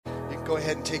go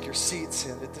ahead and take your seats.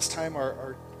 And at this time,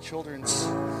 our children's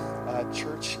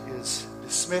church is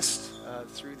dismissed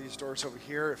through these doors over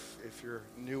here if you're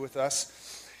new with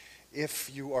us. If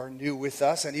you are new with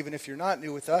us, and even if you're not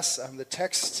new with us, the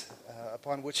text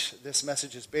upon which this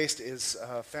message is based is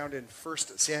found in 1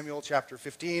 Samuel chapter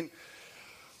 15.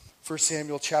 1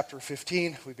 Samuel chapter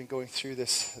 15. We've been going through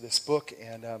this book,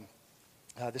 and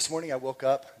this morning I woke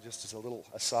up, just as a little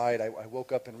aside, I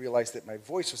woke up and realized that my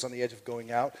voice was on the edge of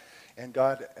going out, and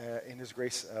God, in His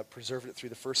grace, preserved it through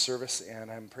the first service, and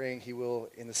I'm praying He will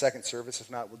in the second service. If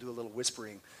not, we'll do a little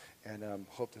whispering, and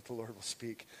hope that the Lord will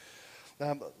speak.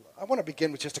 I want to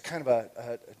begin with just a kind of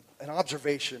an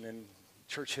observation in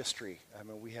church history. I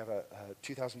mean, we have a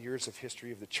 2,000 years of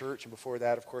history of the church, and before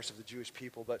that, of course, of the Jewish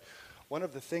people, but one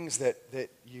of the things that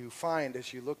you find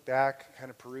as you look back,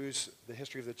 kind of peruse the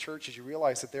history of the church, is you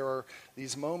realize that there are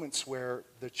these moments where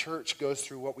the church goes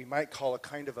through what we might call a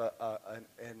kind of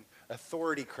an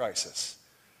authority crisis.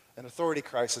 An authority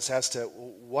crisis as to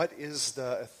what is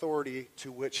the authority to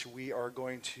which we are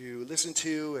going to listen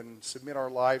to and submit our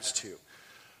lives to.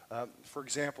 For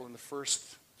example, in the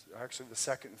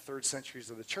second and third centuries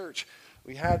of the church,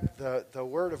 we had the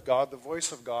Word of God, the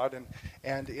voice of God,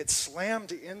 and it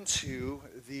slammed into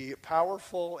the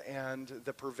powerful and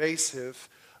the pervasive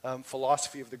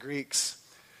philosophy of the Greeks.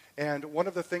 And one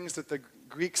of the things that the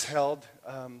Greeks held,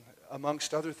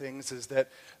 amongst other things, is that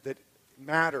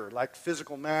matter, like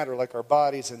physical matter, like our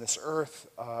bodies and this earth,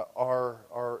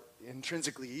 are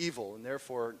intrinsically evil and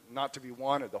therefore not to be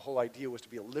wanted. The whole idea was to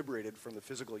be liberated from the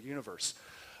physical universe.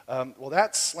 Well,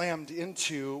 that slammed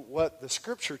into what the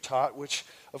Scripture taught, which,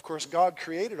 of course, God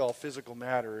created all physical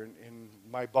matter in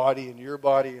my body, in your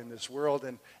body, in this world.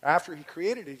 And after He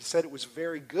created it, He said it was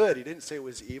very good. He didn't say it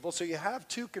was evil. So you have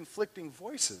two conflicting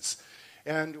voices.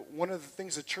 And one of the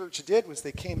things the church did was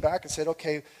they came back and said,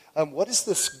 okay, what is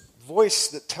this voice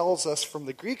that tells us from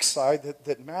the Greek side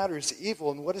that matter is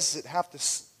evil, and what does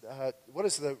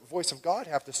the voice of God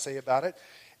have to say about it?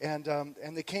 And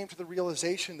they came to the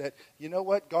realization that, you know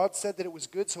what, God said that it was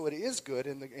good, so it is good,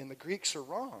 and the Greeks are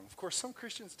wrong. Of course, some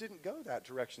Christians didn't go that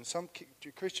direction. Some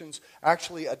Christians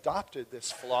actually adopted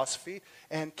this philosophy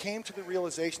and came to the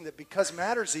realization that because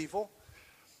matter's evil,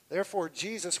 therefore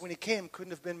Jesus, when He came,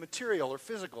 couldn't have been material or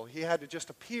physical. He had to just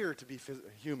appear to be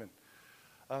human.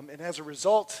 And as a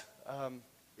result,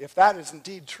 if that is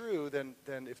indeed true, then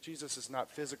if Jesus is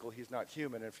not physical, He's not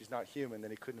human. And if He's not human,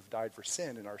 then He couldn't have died for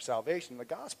sin. And our salvation, the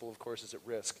gospel, of course, is at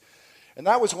risk. And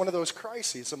that was one of those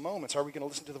crises, of moments. Are we going to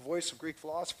listen to the voice of Greek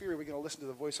philosophy, or are we going to listen to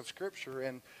the voice of Scripture?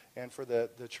 And for the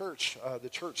church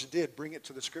did bring it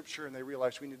to the Scripture, and they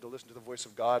realized we need to listen to the voice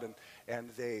of God, and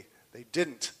they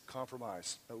didn't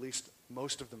compromise. At least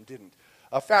most of them didn't.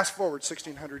 Fast forward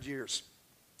 1,600 years.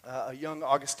 A young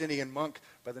Augustinian monk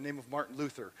by the name of Martin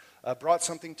Luther brought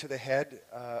something to the head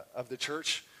of the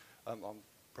church,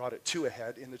 brought it to a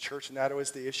head in the church, and that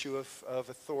was the issue of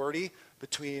authority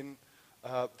between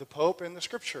the Pope and the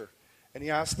Scripture. And he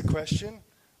asked the question,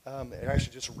 it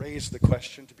actually just raised the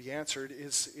question to be answered,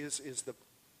 is the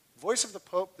voice of the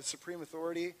Pope the supreme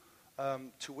authority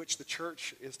to which the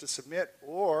church is to submit,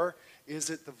 or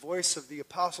is it the voice of the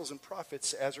apostles and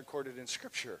prophets as recorded in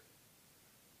Scripture?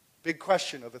 Big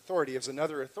question of authority is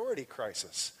another authority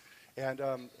crisis. And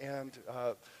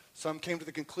some came to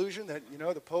the conclusion that,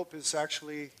 the Pope is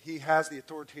actually, he has the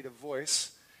authoritative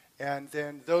voice. And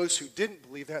then those who didn't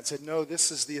believe that said, no,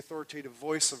 this is the authoritative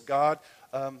voice of God.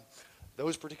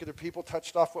 Those particular people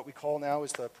touched off what we call now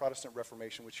is the Protestant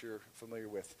Reformation, which you're familiar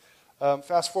with.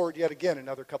 Fast forward yet again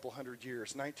another couple hundred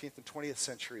years, 19th and 20th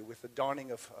century, with the dawning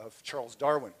of Charles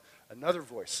Darwin, another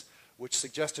voice, which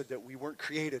suggested that we weren't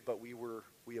created, but we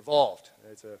evolved.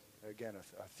 It's a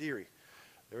theory.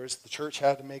 The church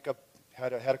had to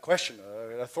had a question,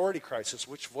 an authority crisis.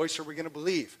 Which voice are we going to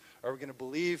believe? Are we going to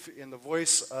believe in the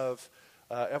voice of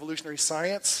evolutionary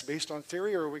science based on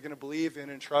theory, or are we going to believe in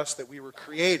and trust that we were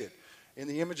created in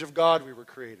the image of God? We were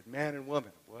created, man and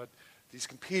woman. These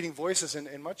competing voices,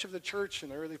 and much of the church in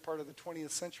the early part of the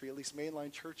 20th century, at least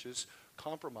mainline churches,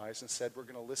 compromised and said we're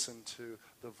going to listen to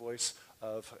the voice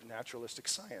of naturalistic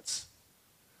science.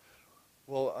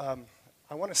 Well,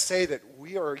 I want to say that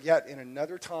we are yet in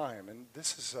another time, and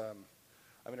this is,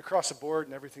 across the board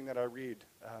and everything that I read,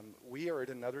 we are at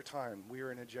another time. We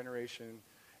are in a generation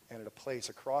and at a place,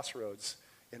 a crossroads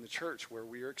in the church where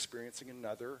we are experiencing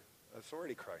another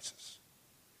authority crisis.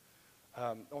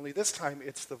 Only this time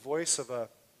it's the voice of a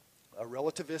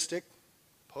relativistic,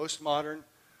 postmodern,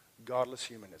 godless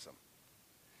humanism.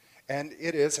 And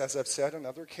it is, as I've said on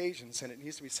other occasions, and it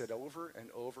needs to be said over and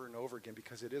over and over again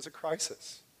because it is a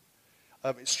crisis.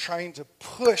 It's trying to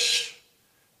push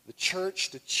the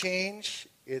church to change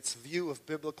its view of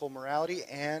biblical morality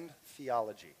and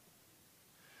theology.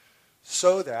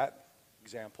 So that,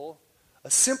 example, a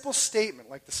simple statement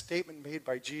like the statement made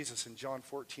by Jesus in John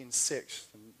 14:6,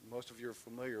 and most of you are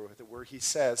familiar with it, where he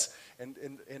says, and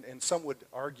some would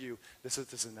argue this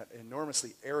is an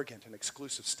enormously arrogant and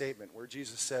exclusive statement, where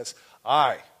Jesus says,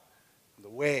 I am the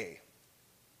way,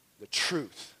 the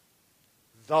truth,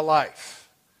 the life.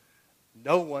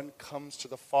 No one comes to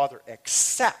the Father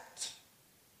except.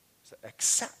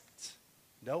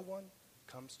 No one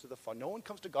comes to the Father. No one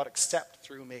comes to God except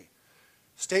through me.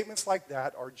 Statements like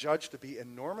that are judged to be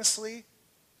enormously,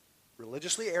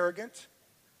 religiously arrogant,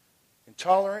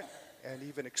 intolerant, and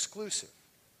even exclusive.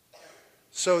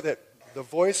 So that the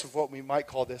voice of what we might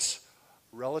call this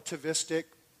relativistic,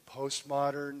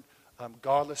 postmodern,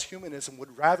 godless humanism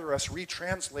would rather us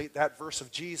retranslate that verse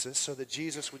of Jesus so that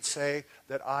Jesus would say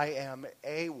that I am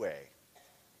a way,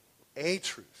 a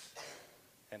truth,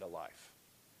 and a life.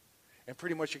 And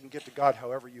pretty much you can get to God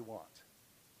however you want.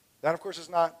 That, of course, is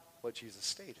not what Jesus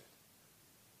stated.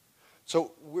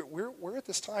 So we're at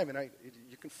this time, and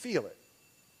you can feel it.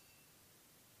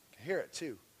 You can hear it,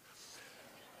 too.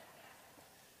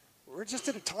 We're just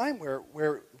at a time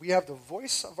where we have the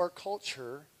voice of our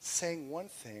culture saying one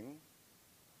thing,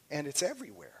 and it's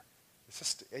everywhere. It's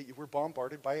just, we're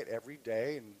bombarded by it every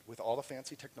day, and with all the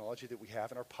fancy technology that we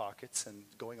have in our pockets and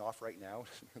going off right now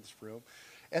in this room.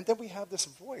 And then we have this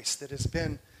voice that has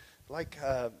been like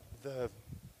the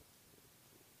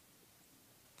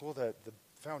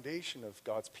foundation of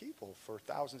God's people for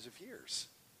thousands of years.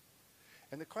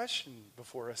 And the question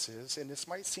before us is, and this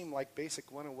might seem like basic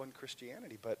 101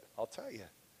 Christianity, but I'll tell you,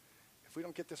 if we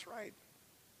don't get this right,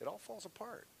 it all falls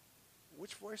apart.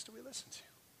 Which voice do we listen to?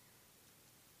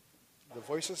 The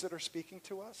voices that are speaking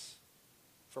to us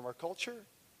from our culture,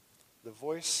 the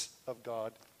voice of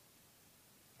God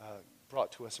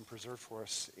brought to us and preserved for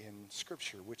us in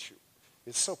Scripture, which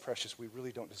is so precious we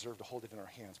really don't deserve to hold it in our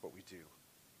hands, but we do.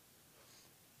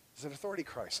 It's an authority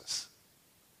crisis.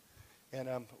 And,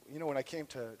 when I came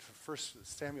to 1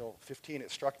 Samuel 15,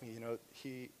 it struck me,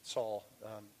 Saul,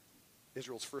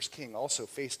 Israel's first king, also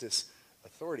faced this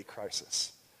authority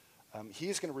crisis. He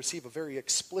is going to receive a very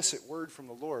explicit word from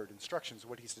the Lord, instructions of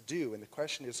what he's to do. And the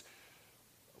question is,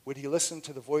 would he listen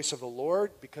to the voice of the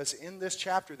Lord? Because in this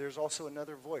chapter, there's also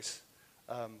another voice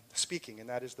speaking, and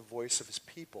that is the voice of his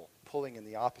people, pulling in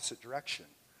the opposite direction.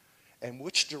 And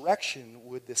which direction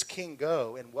would this king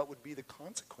go, and what would be the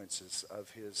consequences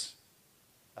of his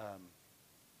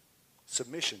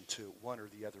submission to one or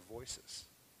the other voices?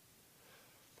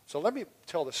 So let me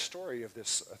tell the story of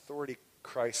this authority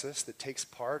crisis that takes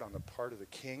part on the part of the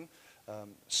king,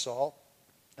 Saul.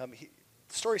 The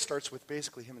story starts with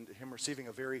basically him receiving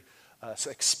a very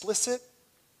explicit,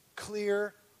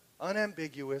 clear,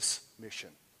 unambiguous mission.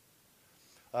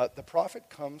 The prophet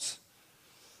comes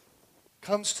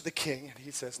to the king, and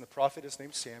he says, and the prophet is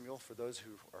named Samuel, for those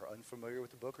who are unfamiliar with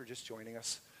the book or just joining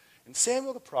us. And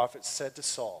Samuel the prophet said to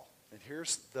Saul, and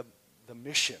here's the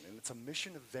mission, and it's a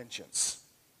mission of vengeance.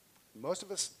 Most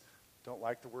of us don't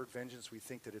like the word vengeance. We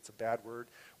think that it's a bad word.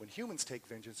 When humans take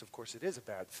vengeance, of course, it is a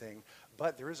bad thing,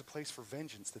 but there is a place for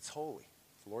vengeance that's holy.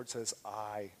 The Lord says,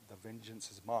 the vengeance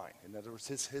is mine. In other words,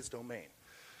 his domain.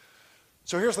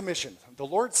 So here's the mission. The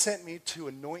Lord sent me to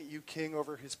anoint you king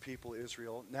over his people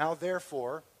Israel. Now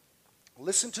therefore,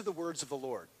 listen to the words of the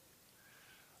Lord.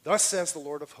 Thus says the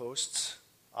Lord of hosts,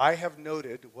 I have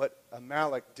noted what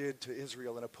Amalek did to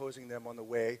Israel in opposing them on the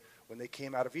way when they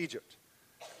came out of Egypt.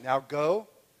 Now go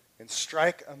and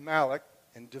strike Amalek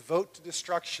and devote to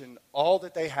destruction all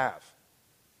that they have.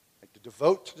 Like to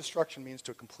devote to destruction means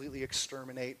to completely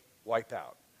exterminate, wipe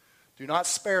out. Do not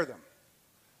spare them,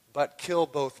 but kill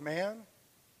both man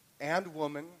and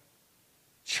woman,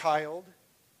 child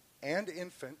and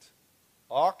infant,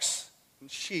 ox and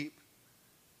sheep,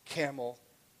 camel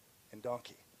and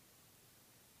donkey.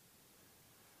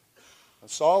 Now,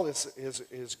 Saul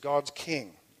is God's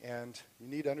king, and you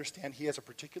need to understand he has a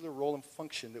particular role and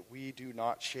function that we do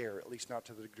not share, at least not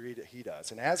to the degree that he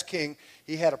does. And as king,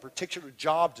 he had a particular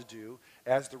job to do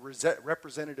as the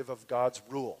representative of God's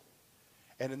rule.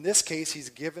 And in this case, he's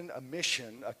given a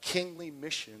mission, a kingly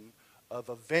mission of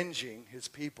avenging his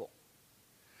people.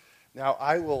 Now,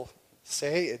 I will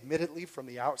say, admittedly, from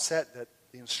the outset that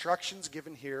the instructions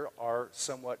given here are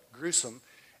somewhat gruesome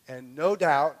and no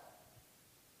doubt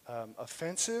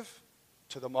offensive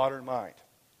to the modern mind.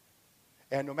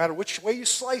 And no matter which way you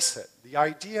slice it, the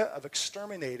idea of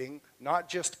exterminating not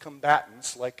just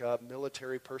combatants like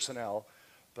military personnel,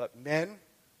 but men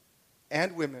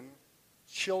and women,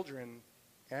 children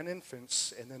and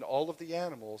infants, and then all of the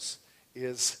animals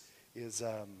is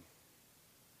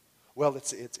well,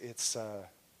 it's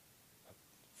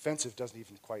offensive, doesn't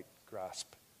even quite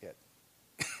grasp it.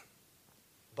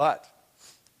 But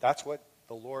that's the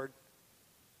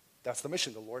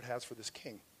mission the Lord has for this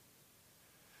king.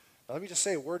 Now, let me just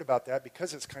say a word about that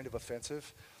because it's kind of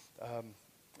offensive.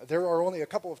 There are only a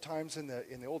couple of times in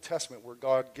the Old Testament where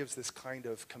God gives this kind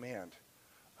of command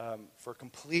for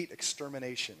complete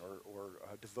extermination or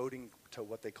devoting to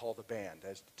what they call the ban,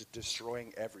 as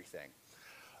destroying everything.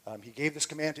 He gave this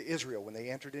command to Israel when they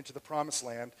entered into the promised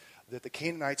land, that the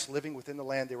Canaanites living within the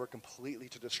land they were completely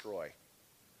to destroy.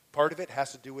 Part of it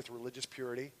has to do with religious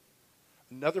purity.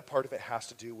 Another part of it has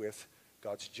to do with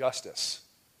God's justice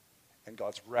and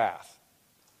God's wrath.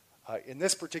 In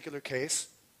this particular case,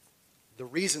 the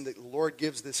reason that the Lord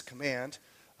gives this command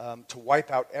to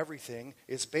wipe out everything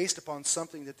is based upon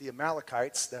something that the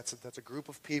Amalekites, that's a group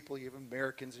of people, you have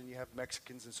Americans and you have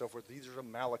Mexicans and so forth. These are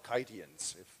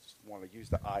Amalekitians, if you want to use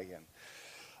the I in.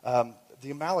 The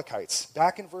Amalekites.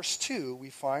 Back in verse 2, we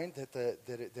find that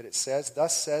it says,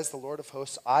 "Thus says the Lord of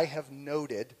hosts, I have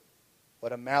noted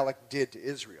what Amalek did to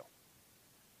Israel."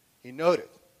 He noted.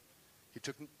 He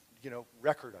took,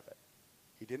 record of it.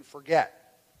 He didn't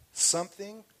forget.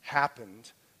 Something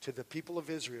happened to the people of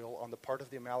Israel on the part of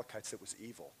the Amalekites that was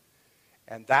evil.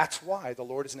 And that's why the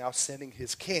Lord is now sending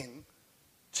his king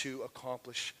to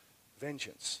accomplish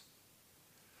vengeance.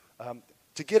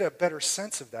 To get a better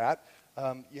sense of that,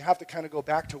 you have to kind of go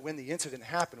back to when the incident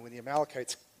happened, when the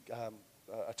Amalekites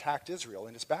attacked Israel.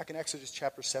 And it's back in Exodus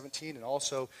chapter 17, and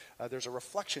also there's a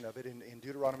reflection of it in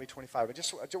Deuteronomy 25.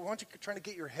 I want you to try to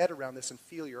get your head around this and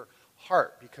feel your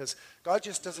heart, because God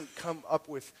just doesn't come up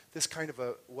with this kind of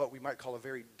what we might call a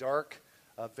very dark,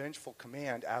 vengeful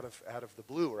command out of the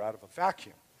blue or out of a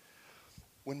vacuum.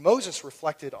 When Moses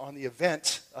reflected on the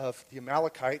event of the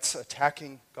Amalekites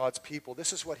attacking God's people,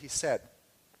 this is what he said.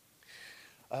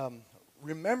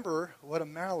 Remember what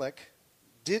Amalek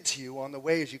did to you on the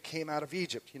way as you came out of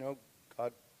Egypt.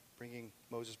 God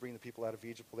Moses bringing the people out of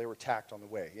Egypt. Well, they were attacked on the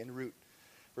way, en route.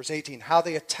 Verse 18, how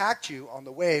they attacked you on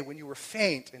the way when you were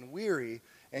faint and weary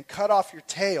and cut off your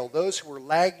tail, those who were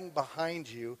lagging behind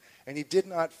you, and you did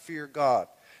not fear God.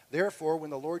 Therefore, when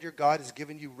the Lord your God has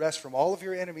given you rest from all of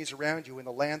your enemies around you in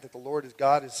the land that the Lord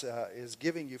God is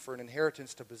giving you for an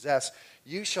inheritance to possess,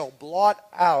 you shall blot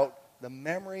out the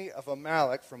memory of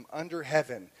Amalek from under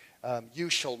heaven. You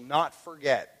shall not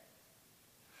forget.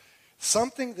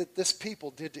 Something that this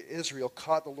people did to Israel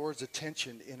caught the Lord's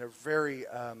attention in a very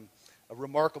a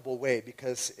remarkable way,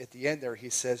 because at the end there he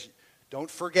says,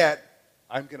 don't forget,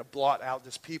 I'm going to blot out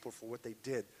this people for what they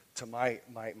did to my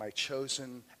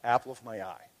chosen apple of my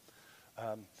eye.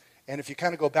 And if you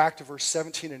kind of go back to verse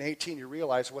 17 and 18, you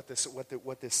realize what this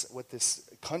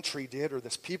country did, or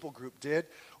this people group did,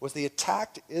 was they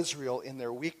attacked Israel in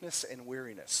their weakness and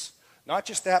weariness. Not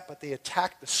just that, but they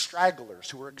attacked the stragglers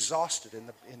who were exhausted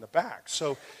in the back.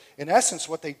 So in essence,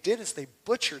 what they did is they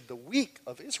butchered the weak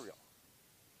of Israel.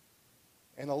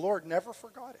 And the Lord never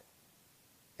forgot it.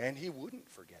 And he wouldn't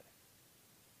forget it.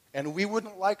 And we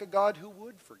wouldn't like a God who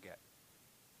would forget.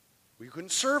 We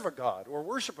couldn't serve a God or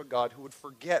worship a God who would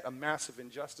forget a massive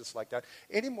injustice like that,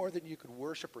 any more than you could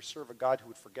worship or serve a God who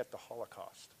would forget the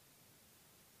Holocaust.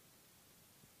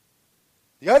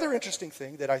 The other interesting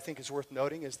thing that I think is worth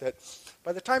noting is that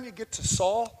by the time you get to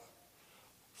Saul,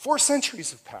 4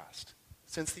 centuries have passed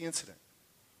since the incident.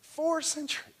 4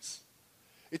 centuries.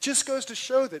 It just goes to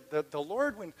show that the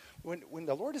Lord, when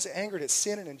the Lord is angered at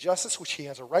sin and injustice, which he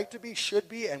has a right to be, should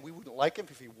be, and we wouldn't like him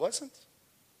if he wasn't,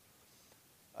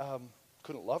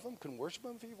 couldn't love him, couldn't worship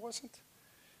him if he wasn't,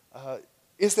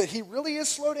 is that he really is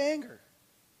slow to anger.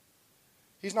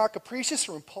 He's not capricious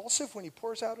or impulsive when he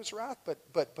pours out his wrath,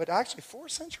 but actually 4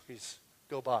 centuries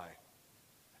go by.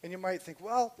 And you might think,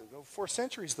 well, 4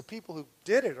 centuries, the people who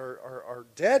did it are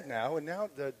dead now, and now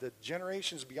the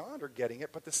generations beyond are getting it.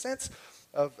 But the sense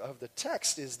of the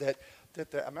text is that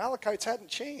the Amalekites hadn't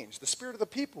changed. The spirit of the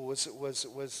people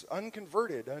was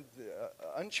unconverted,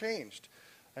 unchanged.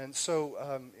 And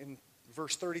so in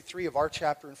verse 33 of our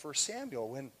chapter in 1 Samuel,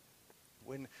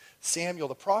 when Samuel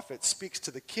the prophet speaks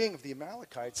to the king of the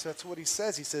Amalekites, that's what he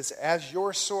says. He says, as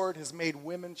your sword has made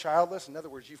women childless, in other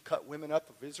words, you've cut women up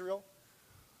of Israel,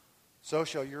 so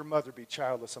shall your mother be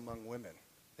childless among women.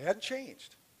 They hadn't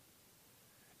changed.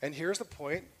 And here's the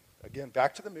point. Again,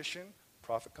 back to the mission. The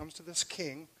prophet comes to this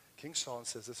king, King Saul, and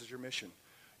says, this is your mission.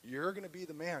 You're going to be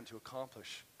the man to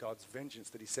accomplish God's vengeance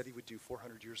that he said he would do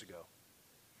 400 years ago.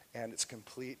 And it's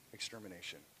complete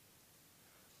extermination.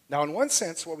 Now, in one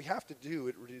sense, what we have to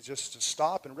do is just to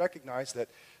stop and recognize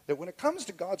that when it comes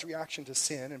to God's reaction to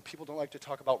sin, and people don't like to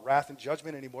talk about wrath and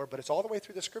judgment anymore, but it's all the way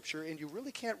through the Scripture, and you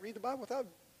really can't read the Bible without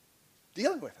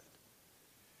dealing with it,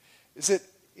 is that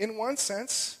in one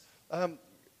sense,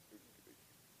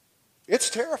 it's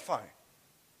terrifying.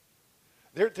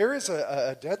 There is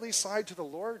a deadly side to the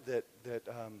Lord that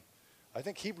I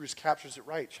think Hebrews captures it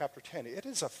right, chapter 10. It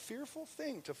is a fearful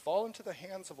thing to fall into the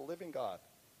hands of a living God.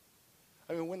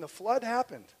 I mean, when the flood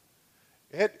happened,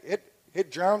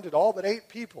 it drowned all but 8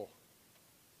 people.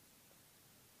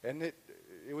 And it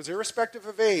was irrespective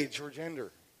of age or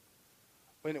gender.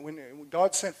 When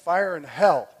God sent fire and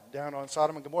hell down on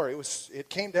Sodom and Gomorrah, it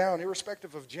came down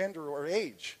irrespective of gender or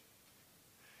age.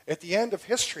 At the end of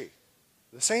history,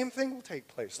 the same thing will take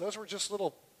place. Those were just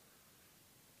little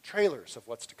trailers of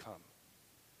what's to come.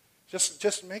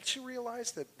 Just makes you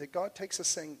realize that God takes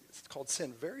this thing called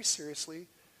sin very seriously,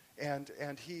 and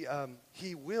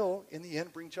he will, in the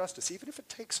end, bring justice, even if it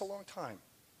takes a long time,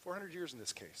 400 years in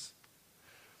this case.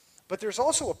 But there's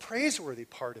also a praiseworthy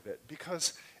part of it,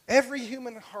 because every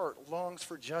human heart longs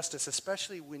for justice,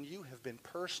 especially when you have been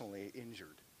personally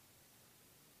injured.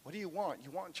 What do you want?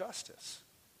 You want justice.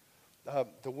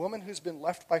 The woman who's been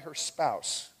left by her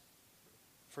spouse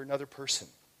for another person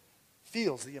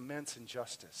feels the immense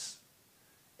injustice.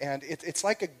 And it's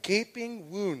like a gaping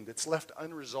wound that's left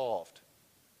unresolved,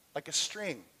 like a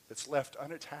string that's left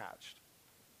unattached,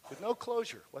 with no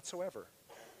closure whatsoever.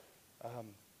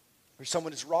 Or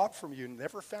someone is robbed from you and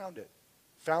never found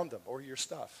them, or your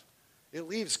stuff. It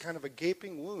leaves kind of a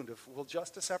gaping wound of, will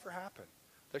justice ever happen?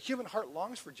 The human heart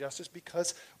longs for justice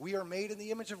because we are made in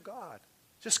the image of God.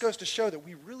 Just goes to show that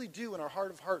we really do, in our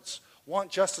heart of hearts,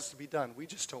 want justice to be done. We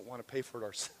just don't want to pay for it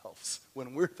ourselves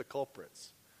when we're the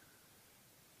culprits.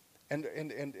 And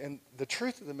the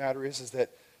truth of the matter is that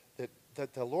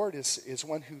the Lord is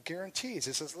one who guarantees.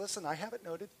 He says, listen, I have it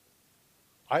noted.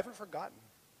 I haven't forgotten.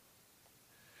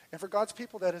 And for God's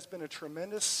people, that has been a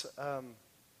tremendously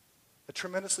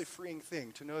freeing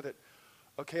thing to know that,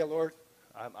 okay, Lord,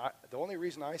 the only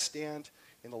reason I stand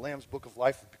in the Lamb's book of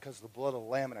life is because of the blood of the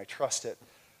Lamb, and I trust it.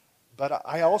 But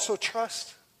I also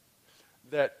trust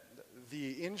that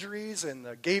the injuries and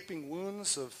the gaping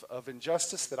wounds of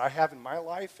injustice that I have in my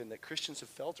life and that Christians have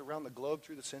felt around the globe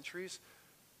through the centuries,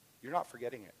 you're not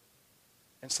forgetting it.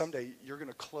 And someday you're going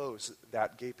to close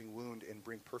that gaping wound and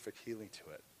bring perfect healing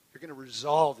to it. You're going to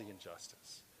resolve the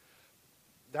injustice.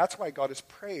 That's why God is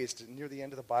praised near the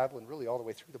end of the Bible and really all the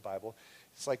way through the Bible.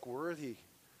 It's like, worthy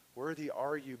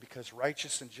are you, because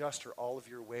righteous and just are all of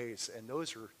your ways. And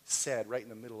those are said right in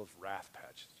the middle of wrath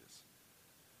passages.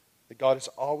 That God is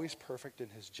always perfect in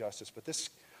his justice. But this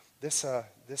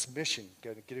mission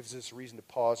gives us reason to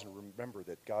pause and remember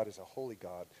that God is a holy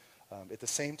God. At the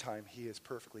same time, he is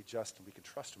perfectly just, and we can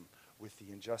trust him with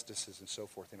the injustices and so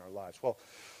forth in our lives. Well,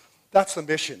 that's the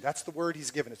mission. That's the word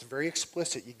he's given. It's very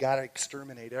explicit. You got to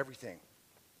exterminate everything.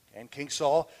 And King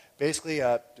Saul basically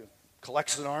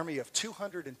collects an army of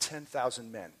 210,000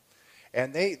 men.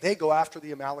 And they go after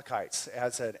the Amalekites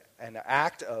as an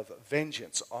act of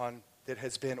vengeance that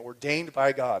has been ordained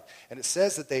by God. And it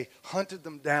says that they hunted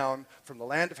them down from the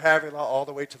land of Havilah all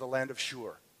the way to the land of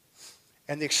Shur.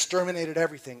 And they exterminated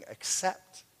everything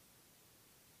except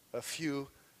a few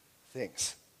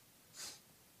things.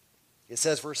 It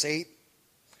says, verse 8,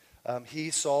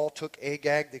 he, Saul, took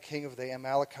Agag, the king of the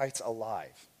Amalekites,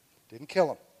 alive. Didn't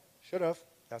kill him. Should have.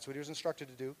 That's what he was instructed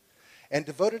to do. And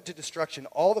devoted to destruction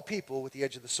all the people with the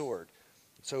edge of the sword.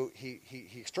 So he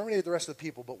exterminated the rest of the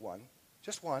people but one.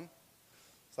 Just one.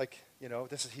 It's like, he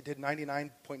did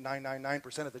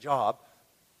 99.999% of the job.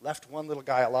 Left one little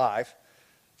guy alive.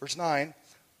 Verse 9,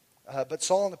 but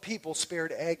Saul and the people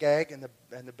spared Agag and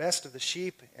the best of the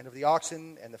sheep and of the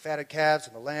oxen and the fatted calves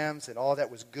and the lambs and all that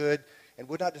was good, and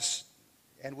would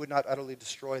not utterly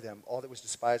destroy them. All that was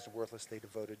despised and worthless they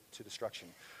devoted to destruction.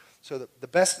 So the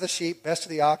best of the sheep, best of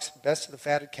the ox, best of the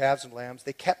fatted calves and lambs,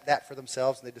 they kept that for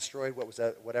themselves, and they destroyed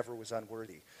whatever was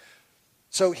unworthy.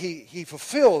 So he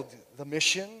fulfilled the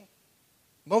mission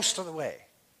most of the way,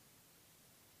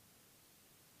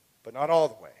 but not all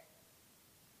the way.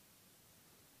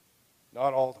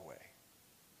 Not all the way.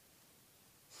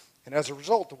 And as a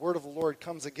result, the word of the Lord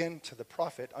comes again to the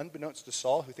prophet, unbeknownst to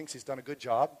Saul, who thinks he's done a good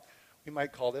job. We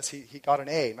might call this, he got an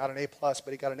A, not an A+,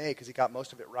 but he got an A because he got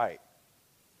most of it right.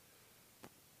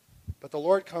 But the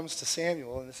Lord comes to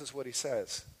Samuel, and this is what he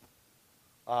says.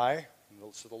 So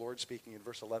the Lord speaking in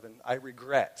verse 11, I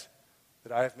regret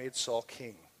that I have made Saul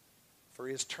king, for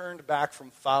he has turned back from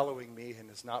following me and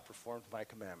has not performed my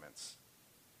commandments.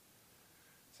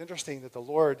 It's interesting that the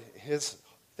Lord, this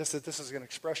is an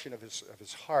expression of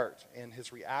his heart and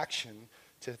his reaction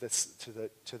to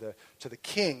the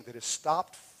king that has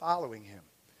stopped following him.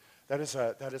 That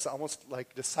is almost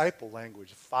like disciple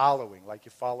language, following, like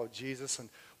you follow Jesus. And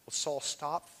well, Saul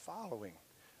stopped following.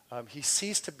 He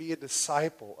ceased to be a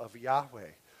disciple of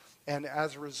Yahweh. And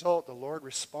as a result, the Lord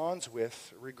responds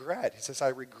with regret. He says, I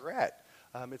regret.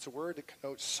 It's a word that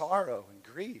connotes sorrow and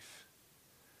grief.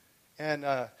 And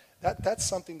that's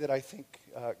something that I think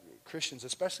Christians,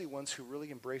 especially ones who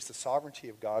really embrace the sovereignty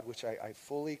of God, which I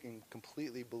fully and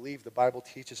completely believe the Bible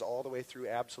teaches all the way through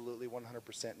absolutely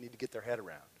 100%, need to get their head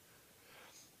around.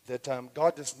 That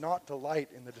God does not delight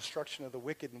in the destruction of the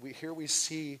wicked. And here we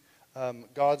see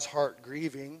God's heart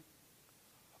grieving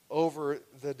over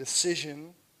the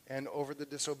decision and over the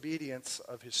disobedience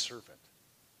of his servant.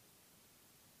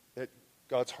 That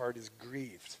God's heart is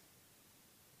grieved.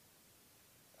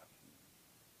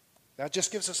 That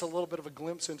just gives us a little bit of a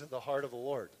glimpse into the heart of the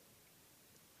Lord.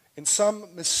 In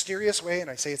some mysterious way, and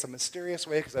I say it's a mysterious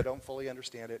way because I don't fully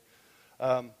understand it,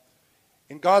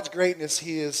 in God's greatness,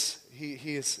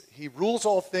 he rules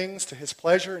all things to his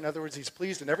pleasure. In other words, he's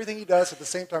pleased in everything he does. At the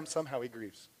same time, somehow he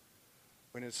grieves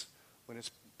when his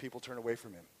people turn away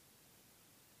from him.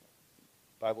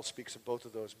 The Bible speaks of both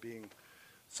of those being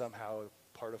somehow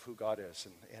part of who God is.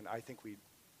 And I think we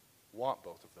want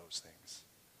both of those things.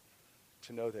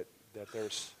 To know that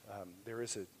there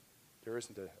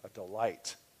isn't a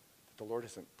delight. That the Lord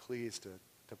isn't pleased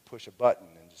to push a button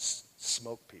and just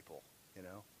smoke people, you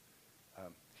know.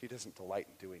 He doesn't delight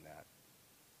in doing that.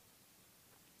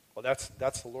 Well,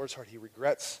 that's the Lord's heart. He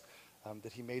regrets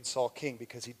that he made Saul king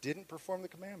because he didn't perform the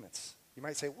commandments. You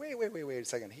might say, wait a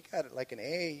second. He got it like an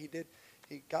A.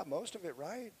 He got most of it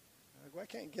right. Why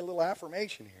can't you get a little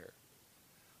affirmation here?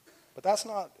 But that's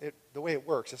not the way it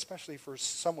works, especially for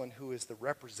someone who is the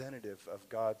representative of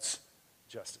God's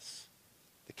justice,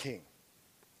 the king.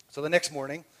 So the next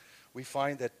morning, we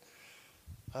find that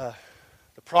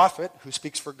the prophet who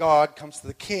speaks for God comes to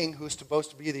the king who is supposed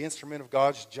to be the instrument of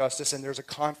God's justice, and there's a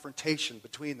confrontation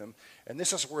between them. And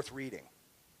this is worth reading,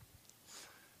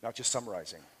 not just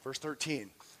summarizing. Verse 13,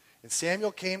 and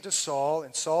Samuel came to Saul,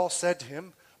 and Saul said to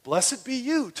him, Blessed be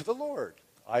you to the Lord.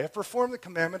 I have performed the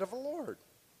commandment of the Lord.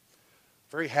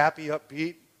 Very happy,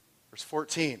 upbeat. Verse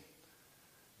 14,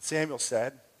 Samuel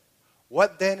said,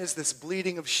 What then is this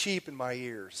bleating of sheep in my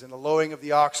ears and the lowing of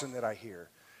the oxen that I hear?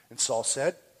 And Saul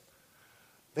said,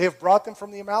 They have brought them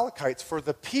from the Amalekites, for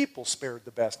the people spared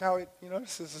the best. Now,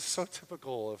 this is so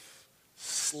typical of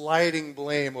sliding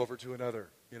blame over to another.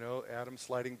 Adam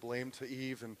sliding blame to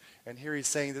Eve. And here he's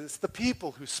saying that it's the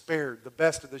people who spared the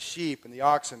best of the sheep and the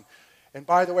oxen. And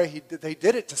by the way, they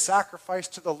did it to sacrifice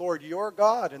to the Lord your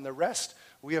God, and the rest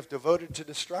we have devoted to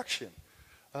destruction.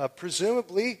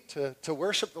 Presumably, to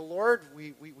worship the Lord,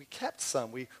 we kept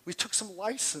some. We took some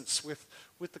license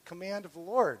with the command of the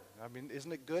Lord. I mean,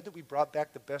 isn't it good that we brought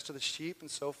back the best of the sheep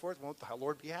and so forth? Won't the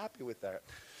Lord be happy with that?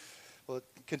 Well,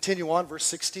 continue on, verse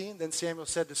 16. Then Samuel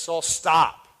said to Saul,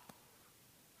 Stop.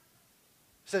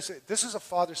 He says, this is a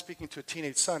father speaking to a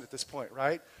teenage son at this point,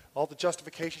 right? All the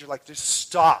justifications are like, just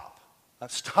stop.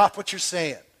 Stop what you're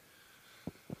saying.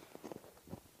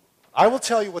 I will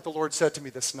tell you what the Lord said to me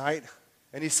this night.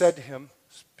 And he said to him,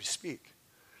 Speak.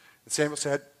 And Samuel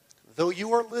said, Though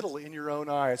you are little in your own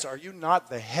eyes, are you not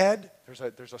the head?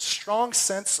 There's a strong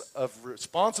sense of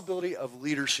responsibility of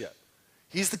leadership.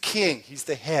 He's the king. He's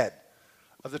the head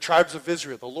of the tribes of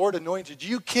Israel. The Lord anointed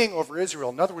you king over Israel.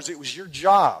 In other words, it was your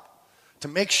job to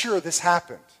make sure this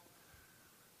happened.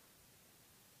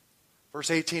 Verse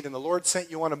 18, and the Lord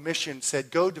sent you on a mission,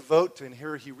 said, Go devote, and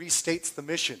here he restates the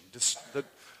mission.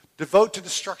 Devote to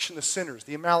destruction the sinners,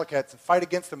 the Amalekites, and fight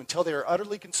against them until they are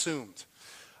utterly consumed.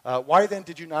 Why then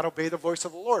did you not obey the voice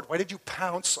of the Lord? Why did you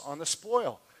pounce on the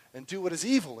spoil and do what is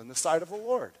evil in the sight of the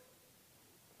Lord?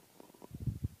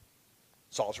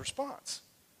 Saul's response,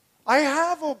 I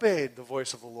have obeyed the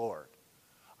voice of the Lord.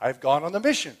 I have gone on the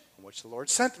mission on which the Lord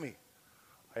sent me.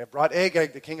 I have brought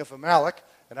Agag, the king of Amalek,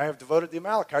 and I have devoted the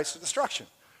Amalekites to destruction.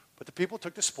 But the people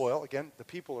took the spoil. Again, the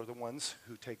people are the ones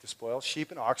who take the spoil.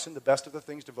 Sheep and oxen, the best of the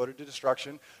things devoted to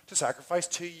destruction, to sacrifice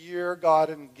to your God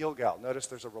in Gilgal. Notice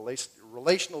there's a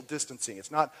relational distancing.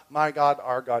 It's not my God,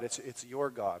 our God. It's your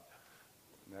God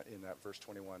in that verse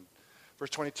 21.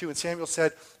 Verse 22, and Samuel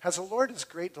said, Has the Lord as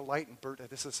great delight in burnt...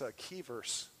 This is a key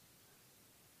verse.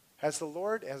 Has the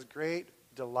Lord as great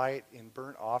delight in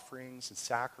burnt offerings and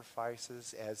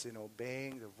sacrifices as in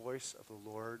obeying the voice of the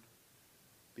Lord?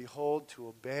 Behold, to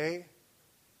obey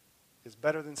is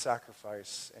better than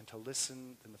sacrifice, and to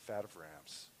listen than the fat of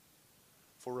rams.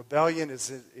 For rebellion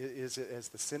is as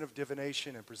the sin of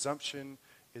divination, and presumption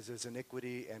is as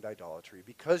iniquity and idolatry.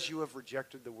 Because you have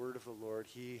rejected the word of the Lord,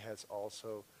 he has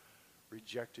also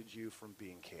rejected you from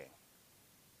being king.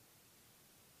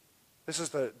 This is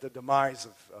the demise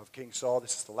of King Saul.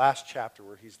 This is the last chapter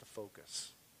where he's the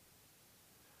focus.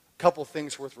 A couple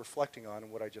things worth reflecting on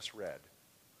in what I just read.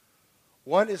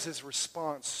 One is his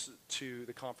response to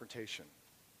the confrontation.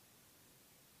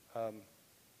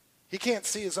 He can't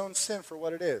see his own sin for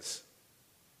what it is,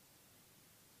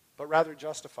 but rather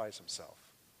justifies himself.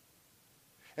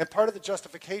 And part of the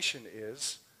justification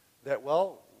is that,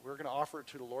 well, we're going to offer it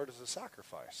to the Lord as a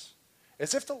sacrifice.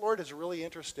 As if the Lord is really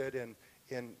interested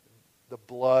in the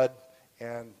blood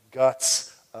and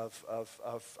guts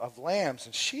of lambs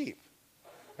and sheep.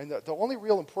 And the only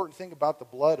real important thing about the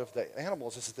blood of the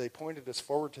animals is that they pointed us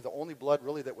forward to the only blood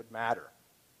really that would matter,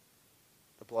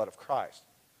 the blood of Christ.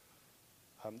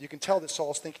 You can tell that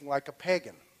Saul's thinking like a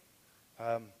pagan.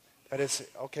 That is,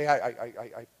 okay,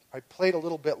 I played a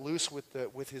little bit loose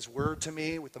with his word to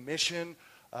me, with the mission.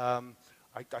 I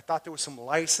thought there was some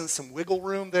license, some wiggle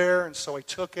room there, and so I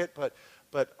took it, but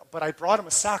I brought him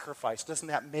a sacrifice. Doesn't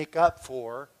that make up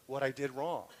for what I did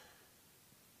wrong?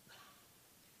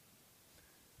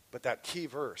 But that key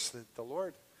verse, that the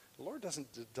Lord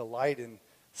doesn't delight in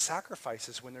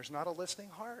sacrifices when there's not a listening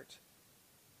heart.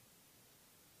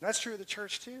 And that's true of the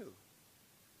church too.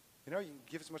 You know, you can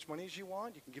give as much money as you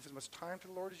want. You can give as much time to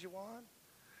the Lord as you want.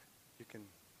 You can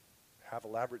have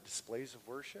elaborate displays of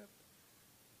worship.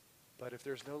 But if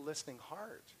there's no listening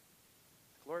heart,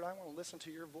 Lord, I want to listen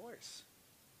to your voice,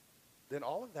 then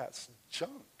all of that's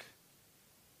junk.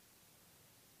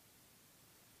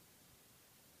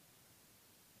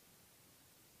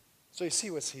 So you see,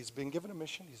 he's been given a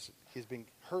mission. He's been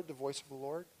heard the voice of the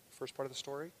Lord, first part of the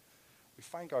story. We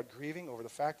find God grieving over the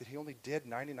fact that he only did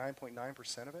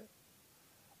 99.9% of it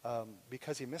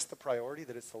because he missed the priority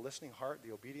that it's the listening heart,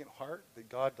 the obedient heart that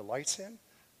God delights in,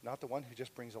 not the one who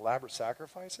just brings elaborate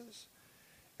sacrifices.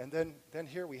 And then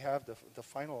here we have the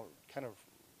final kind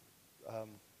of,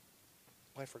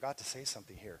 I forgot to say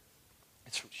something here.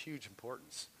 It's of huge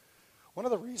importance. One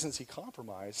of the reasons he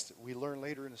compromised, we learn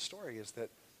later in the story, is that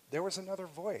there was another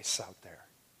voice out there.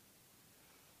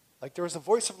 Like there was a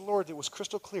voice of the Lord that was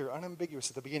crystal clear, unambiguous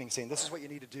at the beginning, saying, this is what you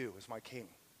need to do as my king.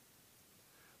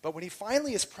 But when he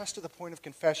finally is pressed to the point of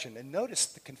confession, and notice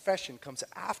the confession comes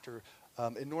after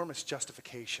enormous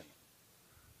justification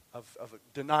of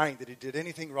denying that he did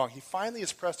anything wrong. He finally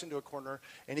is pressed into a corner,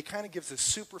 and he kind of gives a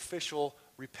superficial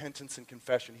repentance and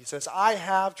confession. He says, I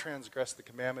have transgressed the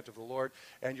commandment of the Lord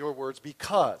and your words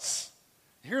because,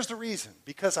 here's the reason,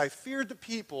 because I feared the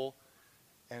people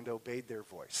and obeyed their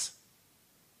voice.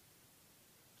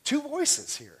 Two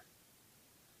voices here.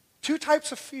 Two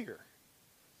types of fear.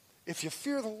 If you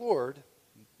fear the Lord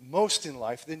most in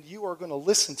life, then you are going to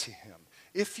listen to him.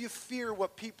 If you fear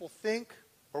what people think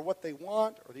or what they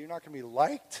want, or that you're not going to be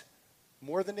liked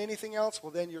more than anything else,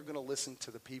 well, then you're going to listen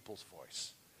to the people's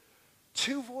voice.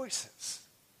 Two voices.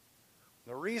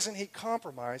 The reason he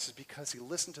compromised is because he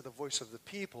listened to the voice of the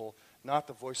people, not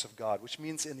the voice of God, which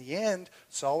means in the end,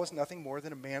 Saul was nothing more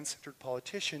than a man-centered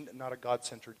politician, not a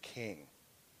God-centered king.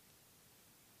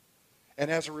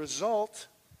 And as a result,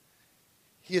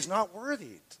 he is not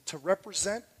worthy to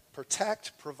represent,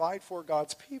 protect, provide for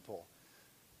God's people.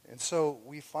 And so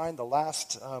we find the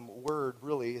last word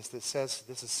really is that says,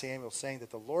 this is Samuel saying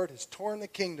that the Lord has torn the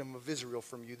kingdom of Israel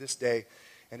from you this day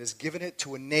and has given it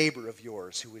to a neighbor of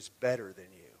yours who is better than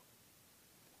you.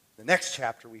 The next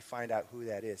chapter we find out who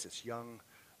that is. It's young,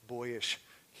 boyish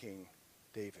King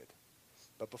David.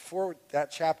 But before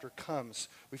that chapter comes,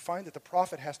 we find that the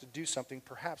prophet has to do something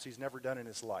perhaps he's never done in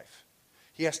his life.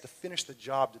 He has to finish the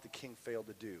job that the king failed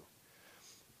to do.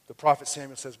 The prophet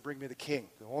Samuel says, bring me the king,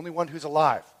 the only one who's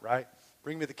alive, right?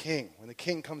 Bring me the king. When the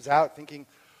king comes out thinking,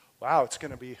 wow, it's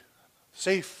going to be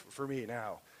safe for me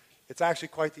now, it's actually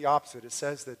quite the opposite. It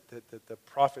says that the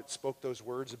prophet spoke those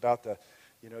words about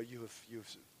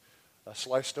you've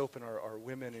sliced open our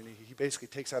women, and he basically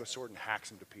takes out a sword and hacks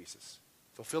them to pieces,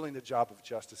 fulfilling the job of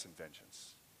justice and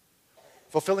vengeance,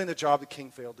 fulfilling the job the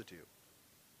king failed to do.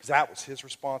 Because that was his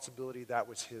responsibility, that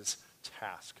was his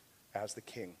task as the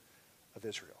king of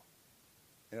Israel.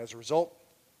 And as a result,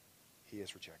 he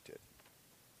is rejected.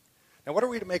 Now, what are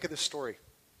we to make of this story?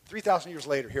 3,000 years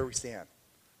later, here we stand.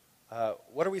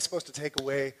 What are we supposed to take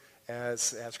away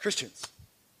as Christians?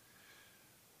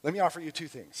 Let me offer you two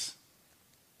things.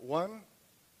 One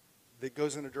that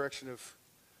goes in the direction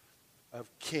of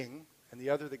king, and the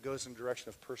other that goes in the direction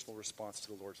of personal response to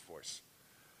the Lord's voice.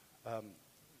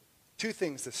 Two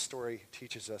things this story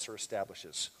teaches us or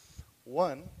establishes.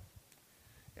 One,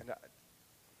 and let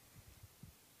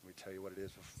me tell you what it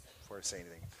is before I say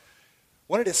anything.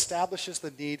 One, it establishes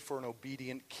the need for an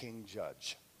obedient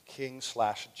king/judge.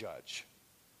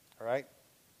 All right?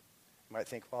 You might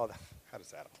think, well, how does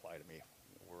that apply to me in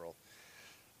the world?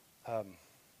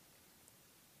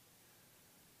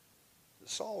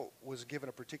 Saul was given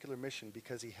a particular mission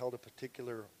because he held a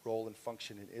particular role and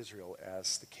function in Israel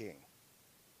as the king.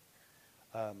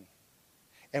 And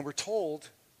we're told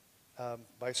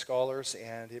by scholars,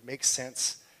 and it makes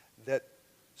sense, that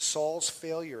Saul's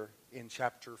failure in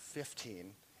chapter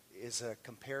 15 is a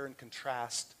compare and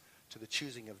contrast to the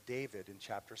choosing of David in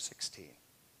chapter 16.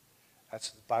 The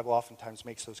Bible oftentimes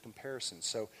makes those comparisons.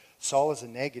 So Saul is a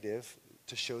negative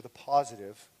to show the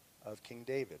positive of King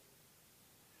David,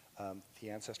 the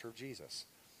ancestor of Jesus.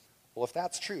 Well, if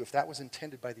that's true, if that was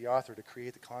intended by the author to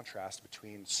create the contrast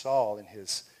between Saul and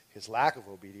his lack of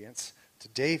obedience to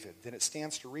David, then it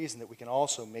stands to reason that we can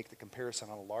also make the comparison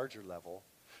on a larger level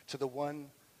to the one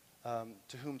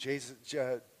to whom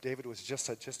David was just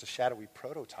a shadowy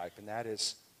prototype, and that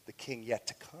is the king yet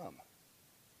to come,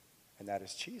 and that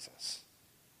is Jesus.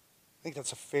 I think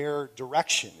that's a fair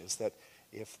direction, is that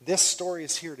if this story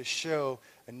is here to show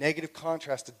a negative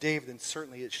contrast to David, then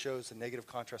certainly it shows a negative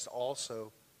contrast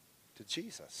also to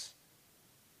Jesus,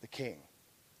 the king.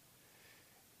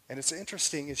 And it's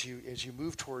interesting as you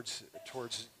move towards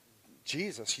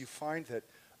Jesus, you find that,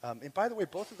 and by the way,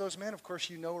 both of those men, of course,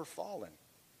 are fallen,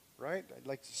 right?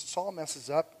 Like Saul messes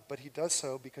up, but he does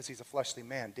so because he's a fleshly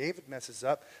man. David messes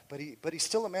up, but he's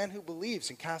still a man who believes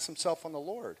and casts himself on the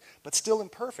Lord, but still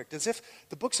imperfect. As if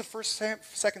the books of 1st,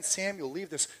 2nd Samuel leave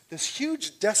this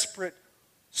huge, desperate,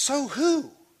 so who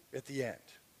at the end?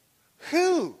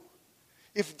 Who?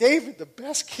 If David, the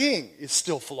best king, is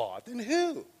still flawed, then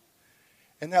who?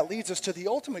 And that leads us to the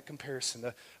ultimate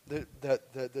comparison,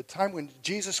 the time when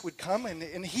Jesus would come,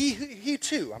 and he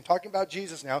too, I'm talking about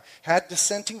Jesus now, had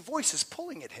dissenting voices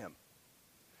pulling at him.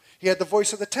 He had the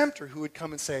voice of the tempter who would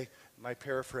come and say, my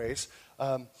paraphrase,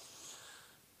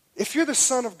 if you're the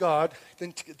Son of God,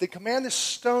 then command this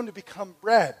stone to become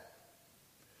bread.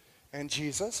 And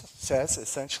Jesus says,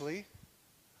 essentially,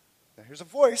 now here's a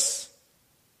voice.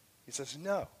 He says,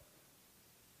 no.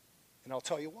 And I'll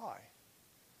tell you why.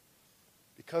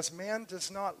 Because man does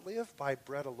not live by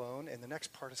bread alone, and the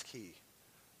next part is key,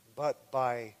 but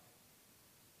by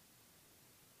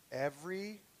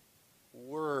every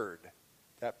word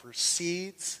that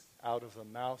proceeds out of the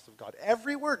mouth of God.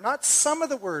 Every word, not some of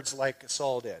the words like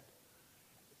Saul did.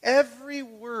 Every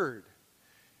word.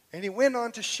 And he went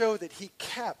on to show that he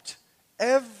kept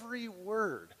every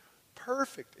word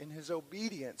perfect in his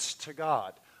obedience to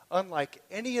God, unlike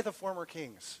any of the former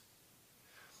kings.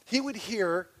 He would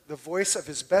hear the voice of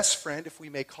his best friend, if we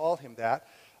may call him that,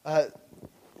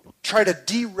 try to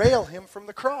derail him from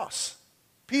the cross.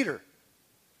 Peter.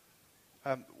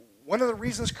 One of the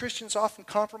reasons Christians often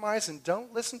compromise and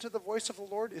don't listen to the voice of the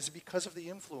Lord is because of the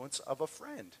influence of a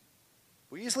friend.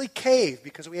 We easily cave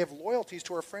because we have loyalties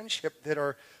to our friendships that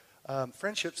are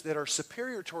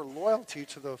superior to our loyalty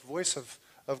to the voice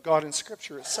of God in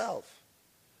Scripture itself.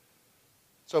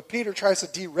 So Peter tries to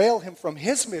derail him from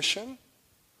his mission.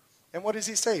 And what does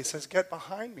he say? He says, get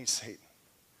behind me, Satan.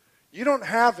 You don't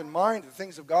have in mind the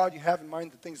things of God, you have in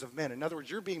mind the things of men. In other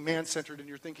words, you're being man-centered in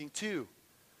your thinking too.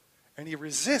 And he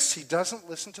resists. He doesn't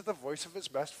listen to the voice of his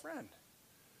best friend.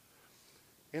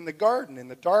 In the garden, in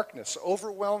the darkness,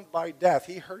 overwhelmed by death,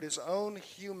 he heard his own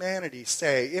humanity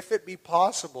say, if it be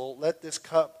possible, let this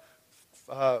cup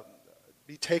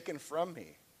be taken from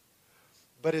me.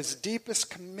 But his deepest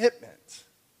commitment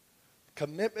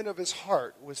of his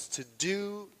heart was to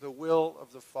do the will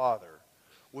of the Father,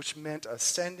 which meant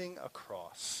ascending a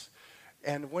cross.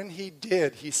 And when he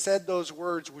did, he said those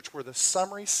words which were the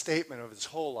summary statement of his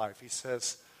whole life. He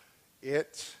says,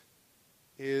 it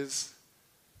is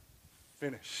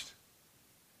finished.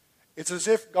 It's as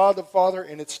if God the Father,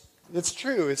 and it's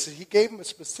true, he gave him a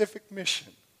specific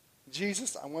mission.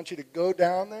 Jesus, I want you to go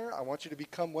down there. I want you to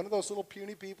become one of those little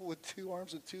puny people with 2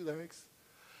 arms and 2 legs.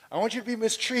 I want you to be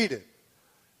mistreated.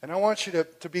 And I want you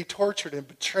to be tortured and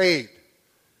betrayed.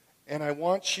 And I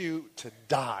want you to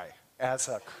die as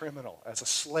a criminal, as a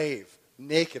slave,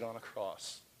 naked on a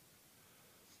cross.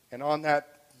 And on that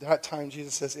time,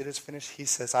 Jesus says, it is finished. He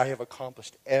says, I have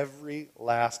accomplished every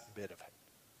last bit of it.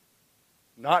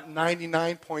 Not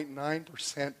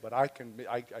 99.9%, but I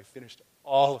finished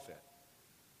all of it.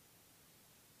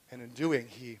 And in doing,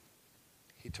 he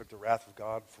took the wrath of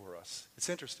God for us. It's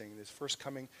interesting. In his first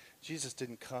coming, Jesus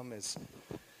didn't come as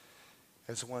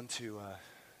one to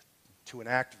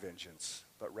enact vengeance,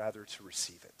 but rather to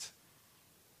receive it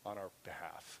on our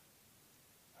behalf.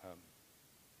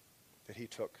 That he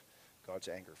took God's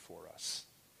anger for us.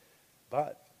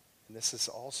 But, and this is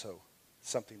also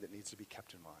something that needs to be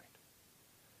kept in mind,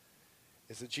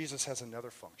 is that Jesus has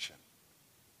another function.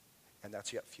 and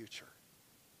that's yet future.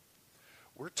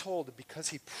 We're told that because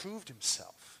he proved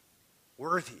himself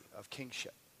worthy of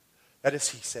kingship, that is,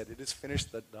 he said, it is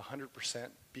finished, the 100%,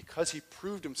 because he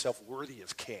proved himself worthy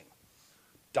as king,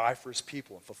 die for his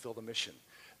people and fulfill the mission,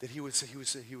 that he was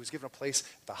given a place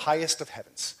at the highest of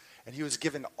heavens, and he was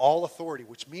given all authority,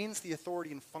 which means the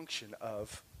authority and function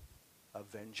of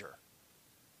avenger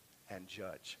and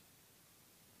judge.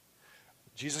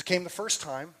 Jesus came the first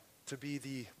time to be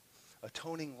the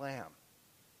atoning lamb,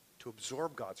 to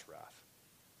absorb God's wrath.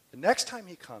 The next time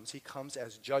he comes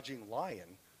as judging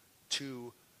lion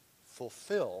to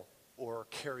fulfill or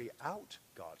carry out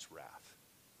God's wrath.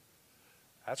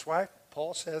 That's why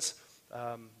Paul says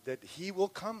that he will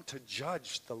come to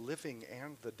judge the living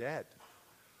and the dead.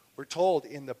 We're told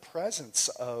in the presence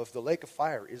of the lake of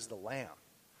fire is the Lamb.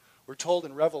 We're told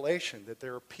in Revelation that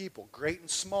there are people, great and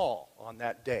small, on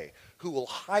that day who will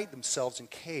hide themselves in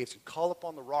caves and call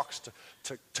upon the rocks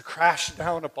to crash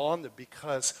down upon them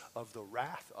because of the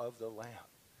wrath of the Lamb.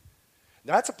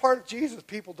 Now, that's a part of Jesus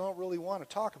people don't really want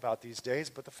to talk about these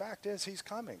days, but the fact is he's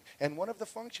coming. And one of the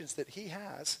functions that he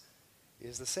has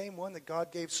is the same one that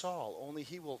God gave Saul, only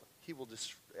he will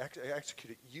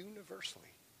execute it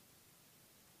universally.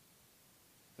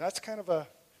 That's kind of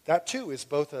that too is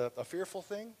both a fearful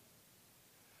thing,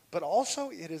 but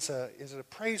also it is a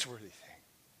praiseworthy thing.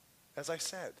 As I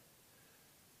said,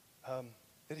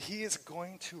 that he is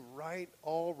going to right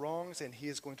all wrongs and he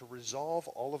is going to resolve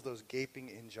all of those gaping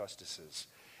injustices.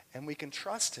 And we can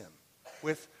trust him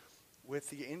with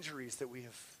the injuries that we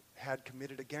have had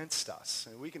committed against us.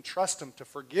 And we can trust him to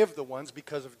forgive the ones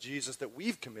because of Jesus that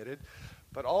we've committed,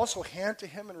 but also hand to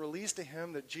him and release to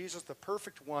him that Jesus, the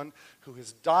perfect one who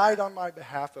has died on my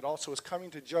behalf, but also is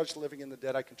coming to judge the living and the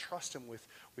dead, I can trust him with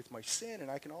my sin, and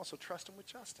I can also trust him with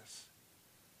justice.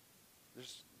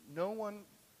 There's no one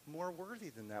more worthy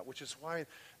than that, which is why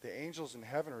the angels in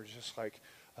heaven are just like,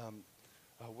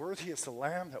 worthy is the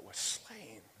Lamb that was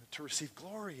slain to receive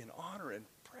glory and honor and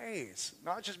praise,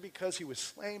 not just because he was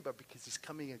slain, but because he's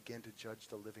coming again to judge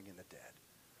the living and the dead.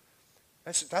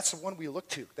 That's the one we look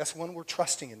to. That's the one we're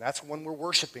trusting in. That's the one we're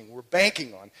worshiping, we're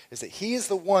banking on, is that he is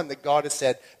the one that God has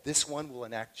said, this one will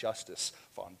enact justice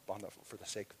for the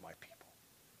sake of my people.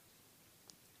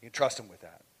 You can trust him with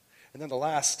that. And then the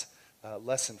last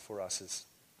lesson for us is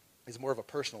more of a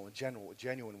personal and general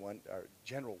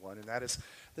one, and that is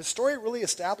the story really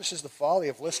establishes the folly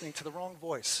of listening to the wrong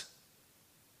voice.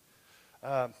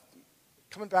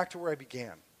 Coming back to where I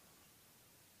began,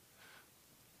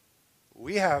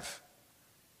 we have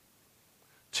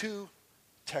two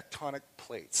tectonic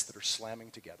plates that are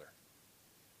slamming together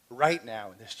right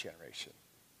now in this generation.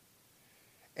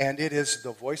 And it is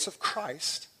the voice of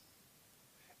Christ,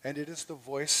 and it is the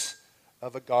voice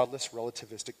of a godless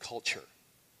relativistic culture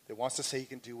that wants to say you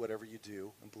can do whatever you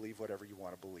do and believe whatever you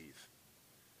want to believe.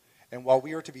 And while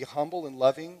we are to be humble and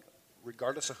loving,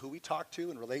 regardless of who we talk to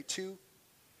and relate to,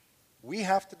 we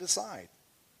have to decide,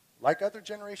 like other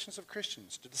generations of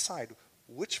Christians, to decide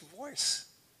which voice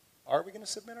are we going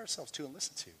to submit ourselves to and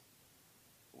listen to.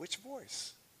 Which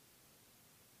voice?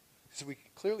 So we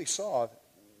clearly saw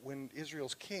when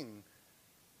Israel's king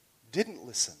didn't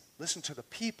listen to the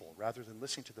people rather than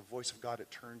listening to the voice of God,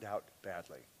 it turned out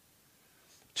badly.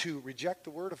 To reject the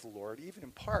word of the Lord, even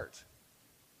in part,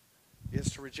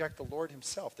 is to reject the Lord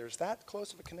himself. There's that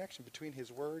close of a connection between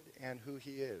his word and who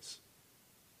he is.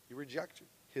 You reject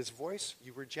his voice,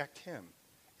 you reject him.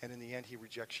 And in the end, he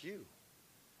rejects you,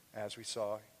 as we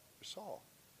saw for Saul.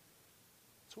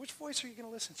 So which voice are you going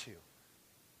to listen to?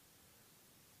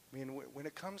 I mean, when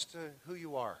it comes to who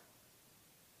you are,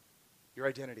 your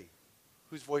identity,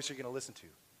 whose voice are you going to listen to?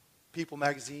 People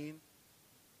magazine?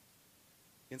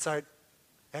 Inside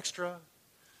Extra?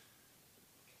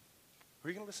 Who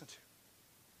are you going to listen to?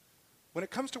 When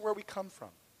it comes to where we come from,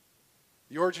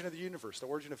 the origin of the universe, the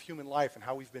origin of human life, and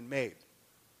how we've been made,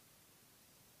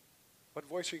 what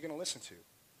voice are you going to listen to?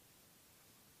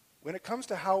 When it comes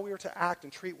to how we are to act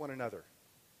and treat one another,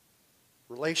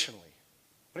 relationally,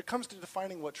 when it comes to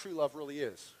defining what true love really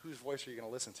is, whose voice are you going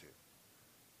to listen to?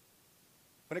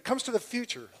 When it comes to the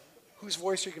future, whose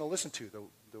voice are you going to listen to?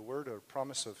 The word or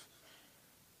promise of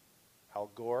Al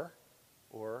Gore,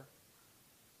 or,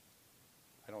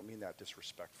 I don't mean that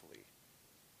disrespectfully,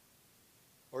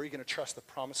 or are you going to trust the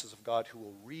promises of God who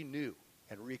will renew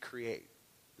and recreate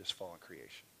this fallen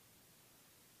creation?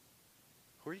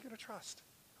 Who are you going to trust?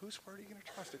 Whose word are you going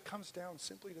to trust? It comes down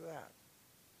simply to that.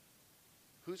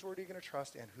 Whose word are you going to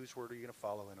trust and whose word are you going to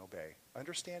follow and obey?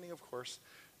 Understanding, of course,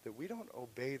 that we don't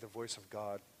obey the voice of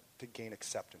God to gain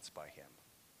acceptance by him.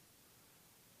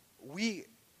 We,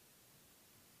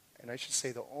 And I should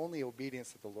say the only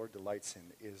obedience that the Lord delights in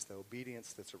is the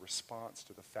obedience that's a response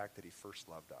to the fact that he first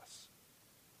loved us.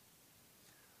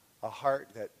 A heart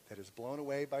that is blown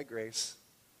away by grace,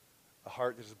 a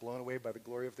heart that is blown away by the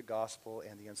glory of the gospel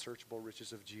and the unsearchable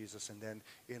riches of Jesus, and then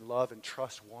in love and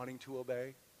trust wanting to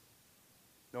obey,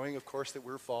 knowing, of course, that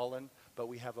we're fallen, but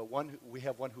we have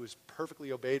one who is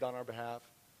perfectly obeyed on our behalf.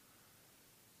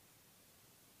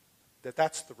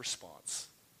 That's the response.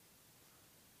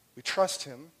 We trust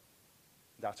him,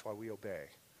 that's why we obey.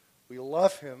 We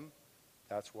love him,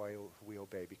 that's why we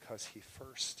obey, because he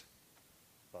first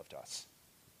loved us.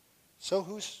 So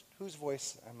whose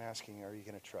voice, I'm asking, are you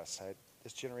going to trust?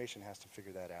 This generation has to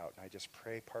figure that out. And I just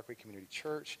pray Parkway Community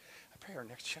Church. I pray our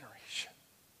next generation,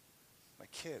 my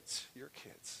kids, your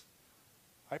kids.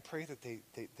 I pray that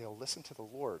they'll listen to the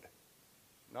Lord,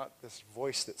 not this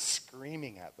voice that's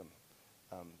screaming at them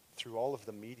through all of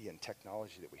the media and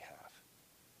technology that we have.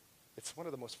 It's one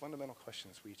of the most fundamental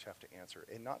questions we each have to answer,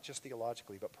 and not just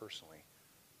theologically, but personally.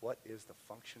 What is the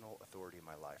functional authority in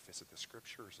my life? Is it the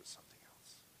Scripture or is it something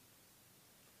else?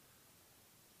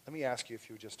 Let me ask you if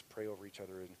you would just pray over each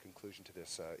other in conclusion to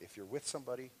this. If you're with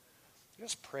somebody,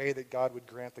 just pray that God would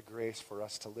grant the grace for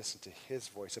us to listen to his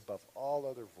voice above all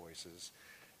other voices.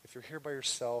 If you're here by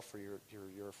yourself or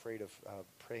you're afraid of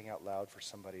praying out loud for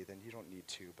somebody, then you don't need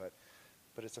to. But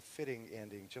it's a fitting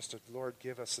ending. Just to, Lord,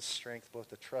 give us the strength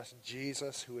both to trust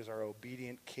Jesus, who is our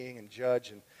obedient King and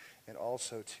Judge, and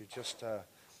also to just to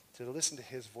listen to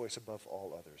his voice above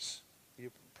all others.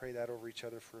 You pray that over each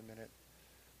other for a minute.